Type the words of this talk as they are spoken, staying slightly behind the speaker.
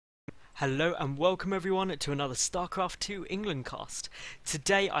Hello and welcome everyone to another StarCraft 2 England cast.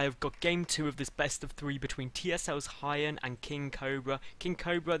 Today I have got game 2 of this best of 3 between TSLHyuN and KingCobra.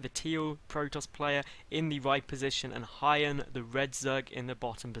 KingCobra, the teal Protoss player, in the right position, and HyuN, the red Zerg, in the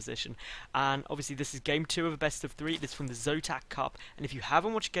bottom position. And obviously this is game 2 of a best of 3. It is from the Zotac Cup, and if you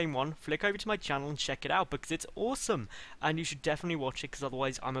haven't watched game 1, flick over to my channel and check it out because it's awesome, and you should definitely watch it because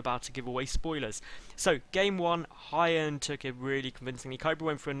otherwise I'm about to give away spoilers. So game 1, HyuN took it really convincingly. Cobra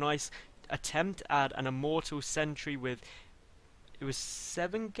went for a nice attempt at an immortal sentry with, it was 6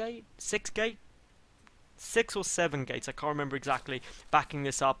 or 7 gates, I can't remember exactly, backing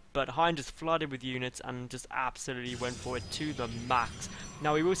this up, but HyuN just flooded with units and just absolutely went for it to the max.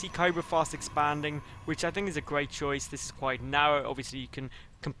 Now we will see Cobra fast expanding, which I think is a great choice. This is quite narrow. Obviously you can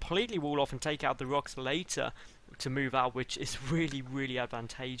completely wall off and take out the rocks later to move out, which is really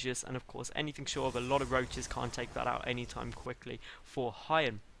advantageous, and of course anything short of a lot of roaches can't take that out anytime quickly for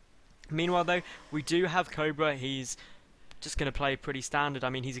HyuN. Meanwhile though, we do have Cobra. He's just going to play pretty standard. I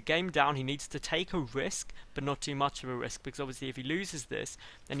mean, he's a game down. He needs to take a risk, but not too much of a risk, because obviously if he loses this,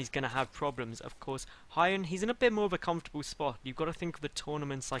 then he's going to have problems. Of course, HyuN, he's in a bit more of a comfortable spot. You've got to think of the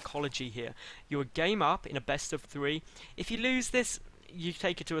tournament psychology here. You're a game up in a best of 3. If you lose this, you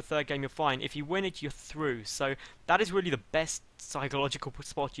take it to a third game, you're fine. If you win it, you're through. So that is really the best psychological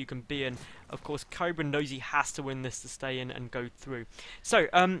spot you can be in. Of course, Cobra knows he has to win this to stay in and go through. So,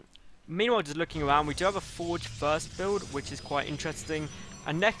 meanwhile, just looking around, we do have a Forge First build, which is quite interesting.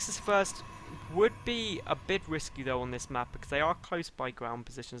 A Nexus First would be a bit risky though on this map, because they are close by ground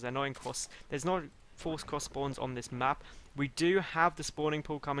positions. They're not in cross. There's no force cross spawns on this map. We do have the spawning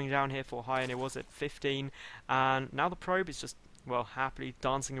pool coming down here for HyuN. It was at 15, and now the probe is just, well, happily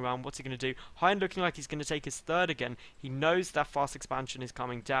dancing around. What's he going to do? HyuN looking like he's going to take his third again. He knows that fast expansion is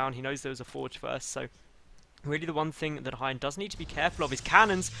coming down. He knows there was a Forge First, so really the one thing that HyuN does need to be careful of is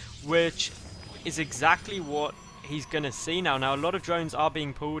cannons, which is exactly what he's going to see now. Now, a lot of drones are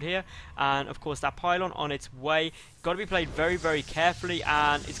being pulled here, and of course that pylon on its way. Got to be played very carefully,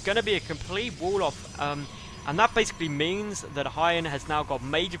 and it's going to be a complete wall off. And that basically means that HyuN has now got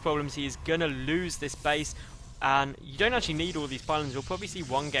major problems. He is going to lose this base. And you don't actually need all these pylons. You'll probably see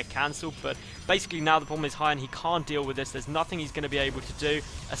one get cancelled, but basically now the problem is HyuN, he can't deal with this. There's nothing he's going to be able to do.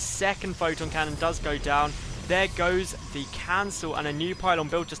 A second photon cannon does go down. There goes the cancel, and a new pylon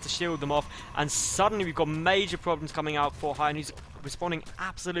built just to shield them off. And suddenly we've got major problems coming out for HyuN, who's responding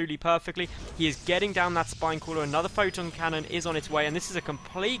absolutely perfectly. He is getting down that spine crawler. Another photon cannon is on its way, and this is a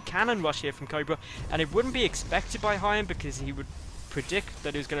complete cannon rush here from Cobra. And it wouldn't be expected by HyuN, because he would predict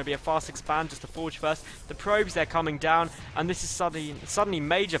that it was going to be a fast expand, just a Forge First. The probes, they're coming down, and this is suddenly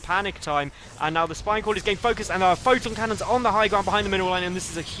major panic time. And now the spine call is getting focused, and there are photon cannons on the high ground behind the mineral line, and this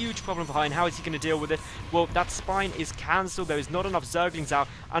is a huge problem for HyuN. How is he going to deal with it? Well, that spine is cancelled. There is not enough Zerglings out,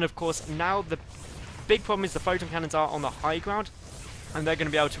 and of course now the big problem is the photon cannons are on the high ground, and they're going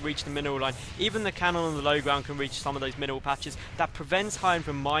to be able to reach the mineral line. Even the cannon on the low ground can reach some of those mineral patches. That prevents HyuN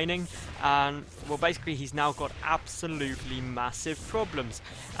from mining, and well, basically he's now got absolutely massive problems.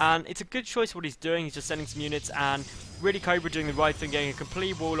 And it's a good choice what he's doing. He's just sending some units, and really Cobra doing the right thing, getting a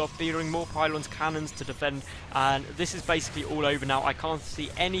complete wall off, building more pylons, cannons to defend, and this is basically all over now. I can't see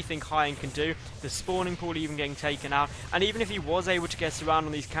anything HyuN can do. The spawning pool even getting taken out, and even if he was able to get around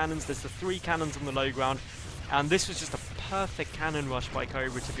on these cannons, there's the 3 cannons on the low ground. And this was just a perfect cannon rush by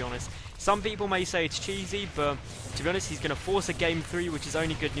Cobra, to be honest. Some people may say it's cheesy, but to be honest, he's going to force a game 3, which is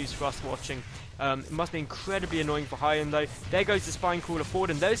only good news for us watching. It must be incredibly annoying for HyuN though. There goes the spine crawler forward,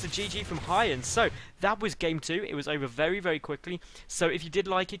 and there's the GG from HyuN. So that was game 2. It was over very quickly. So if you did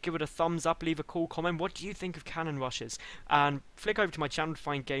like it, give it a thumbs up, leave a cool comment. What do you think of cannon rushes? And flick over to my channel to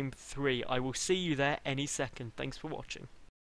find game 3. I will see you there any second. Thanks for watching.